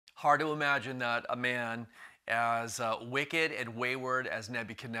Hard to imagine that a man as wicked and wayward as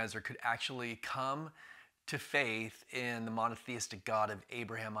Nebuchadnezzar could actually come to faith in the monotheistic God of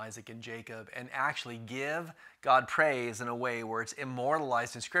Abraham, Isaac, and Jacob and actually give God praise in a way where it's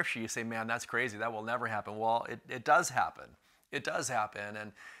immortalized in Scripture. You say, man, that's crazy. That will never happen. Well, it does happen. It does happen.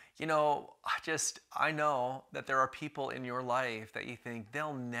 And, I know that there are people in your life that you think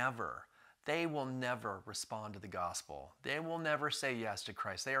they will never respond to the gospel. They will never say yes to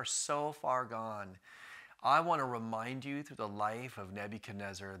Christ. They are so far gone. I want to remind you through the life of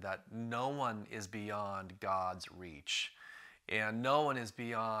Nebuchadnezzar that no one is beyond God's reach, and no one is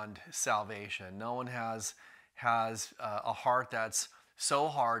beyond salvation. No one has a heart that's so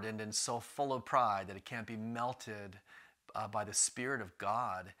hardened and so full of pride that it can't be melted by the Spirit of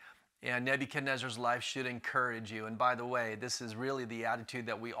God. And Nebuchadnezzar's life should encourage you. And by the way, this is really the attitude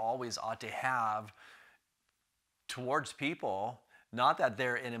that we always ought to have towards people. Not that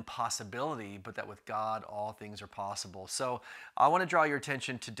they're an impossibility, but that with God all things are possible. So I want to draw your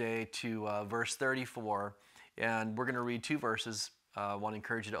attention today to verse 34, and we're going to read two verses. I want to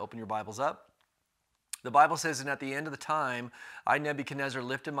encourage you to open your Bibles up. The Bible says, and at the end of the time, I, Nebuchadnezzar,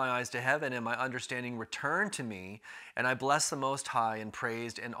 lifted my eyes to heaven, and my understanding returned to me, and I blessed the Most High, and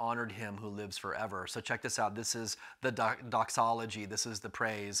praised and honored him who lives forever. So check this out. This is the doxology. This is the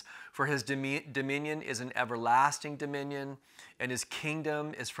praise. For his dominion is an everlasting dominion, and his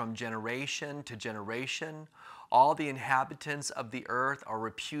kingdom is from generation to generation. All the inhabitants of the earth are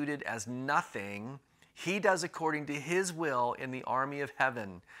reputed as nothing. He does according to his will in the army of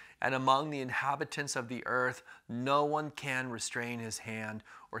heaven. And among the inhabitants of the earth, no one can restrain his hand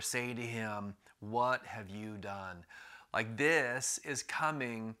or say to him, what have you done? Like, this is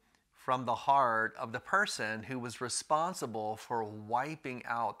coming from the heart of the person who was responsible for wiping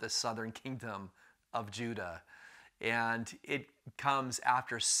out the southern kingdom of Judah. And it comes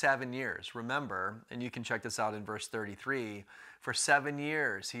after 7 years. Remember, and you can check this out in verse 33, for 7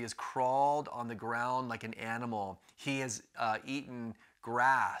 years he has crawled on the ground like an animal. He has eaten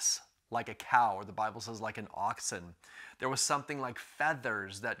grass like a cow, or the Bible says like an oxen. There was something like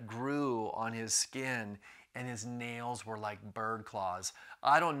feathers that grew on his skin, and his nails were like bird claws.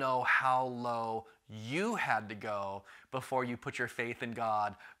 I don't know how low you had to go before you put your faith in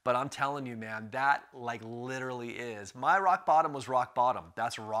God, but I'm telling you, man, that like literally is. My rock bottom was rock bottom.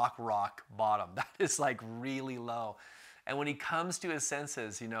 That's rock bottom. That is like really low. And when he comes to his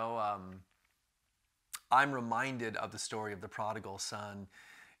senses, I'm reminded of the story of the prodigal son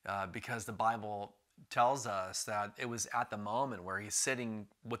because the Bible tells us that it was at the moment where he's sitting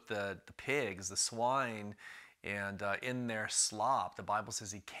with the pigs, the swine, and in their slop, the Bible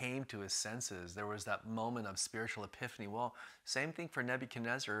says he came to his senses. There was that moment of spiritual epiphany. Well, same thing for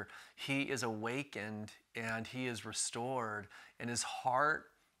Nebuchadnezzar. He is awakened and he is restored, and his heart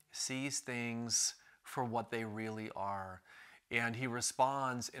sees things for what they really are. And he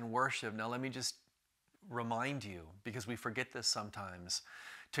responds in worship. Now, let me just remind you, because we forget this sometimes,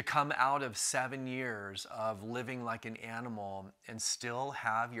 to come out of 7 years of living like an animal and still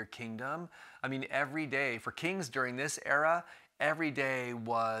have your kingdom. I mean, every day, for kings during this era, every day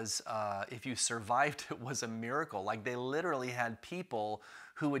was, if you survived it, was a miracle. Like, they literally had people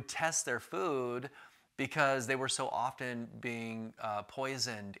who would test their food because they were so often being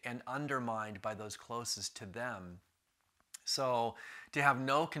poisoned and undermined by those closest to them. So to have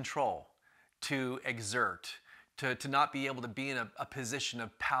no control, to exert, to not be able to be in a position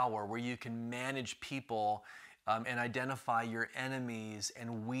of power where you can manage people and identify your enemies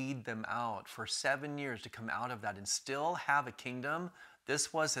and weed them out for 7 years, to come out of that and still have a kingdom.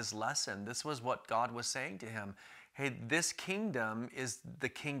 This was his lesson. This was what God was saying to him. Hey, this kingdom is the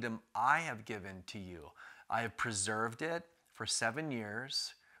kingdom I have given to you. I have preserved it for 7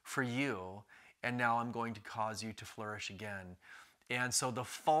 years for you, and now I'm going to cause you to flourish again. And so the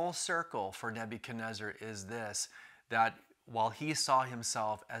full circle for Nebuchadnezzar is this, that while he saw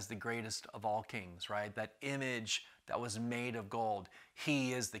himself as the greatest of all kings, right? That image that was made of gold,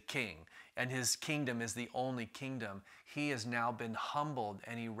 he is the king, and his kingdom is the only kingdom. He has now been humbled,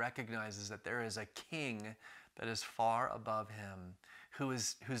 and he recognizes that there is a king that is far above him,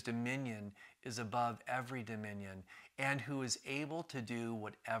 whose dominion is above every dominion, and who is able to do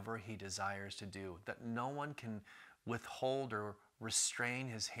whatever he desires to do, that no one can withhold or restrain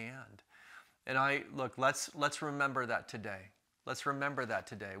his hand. And let's remember that today. Let's remember that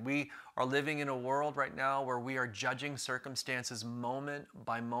today. We are living in a world right now where we are judging circumstances moment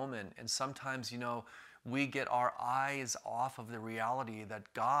by moment. And sometimes, we get our eyes off of the reality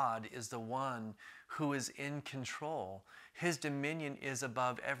that God is the one who is in control. His dominion is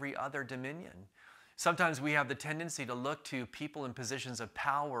above every other dominion. Sometimes we have the tendency to look to people in positions of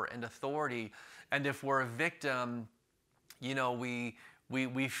power and authority, and if we're a victim,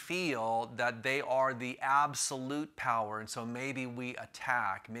 we feel that they are the absolute power, and so maybe we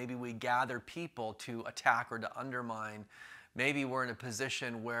attack, maybe we gather people to attack or to undermine. Maybe we're in a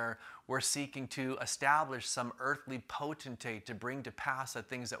position where we're seeking to establish some earthly potentate to bring to pass the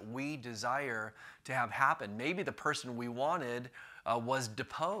things that we desire to have happen. Maybe the person we wanted was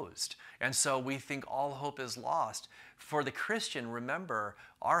deposed, and so we think all hope is lost. For the Christian, remember,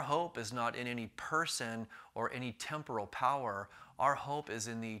 our hope is not in any person or any temporal power. Our hope is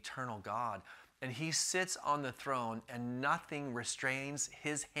in the eternal God. And he sits on the throne, and nothing restrains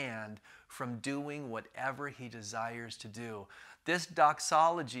his hand from doing whatever he desires to do. This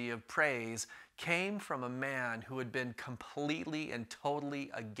doxology of praise came from a man who had been completely and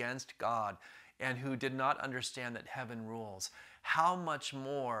totally against God and who did not understand that heaven rules. How much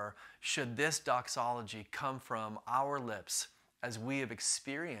more should this doxology come from our lips as we have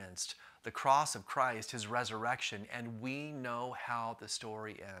experienced the cross of Christ, his resurrection, and we know how the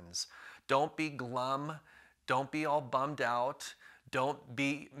story ends. Don't be glum. Don't be all bummed out. Don't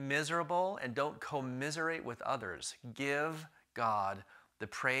be miserable, and don't commiserate with others. Give God the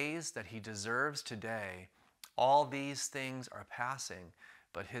praise that he deserves today. All these things are passing,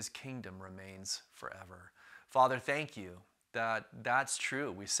 but his kingdom remains forever. Father, thank you that that's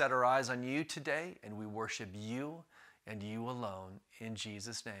true. We set our eyes on you today, and we worship you and you alone. In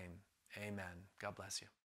Jesus' name, amen. God bless you.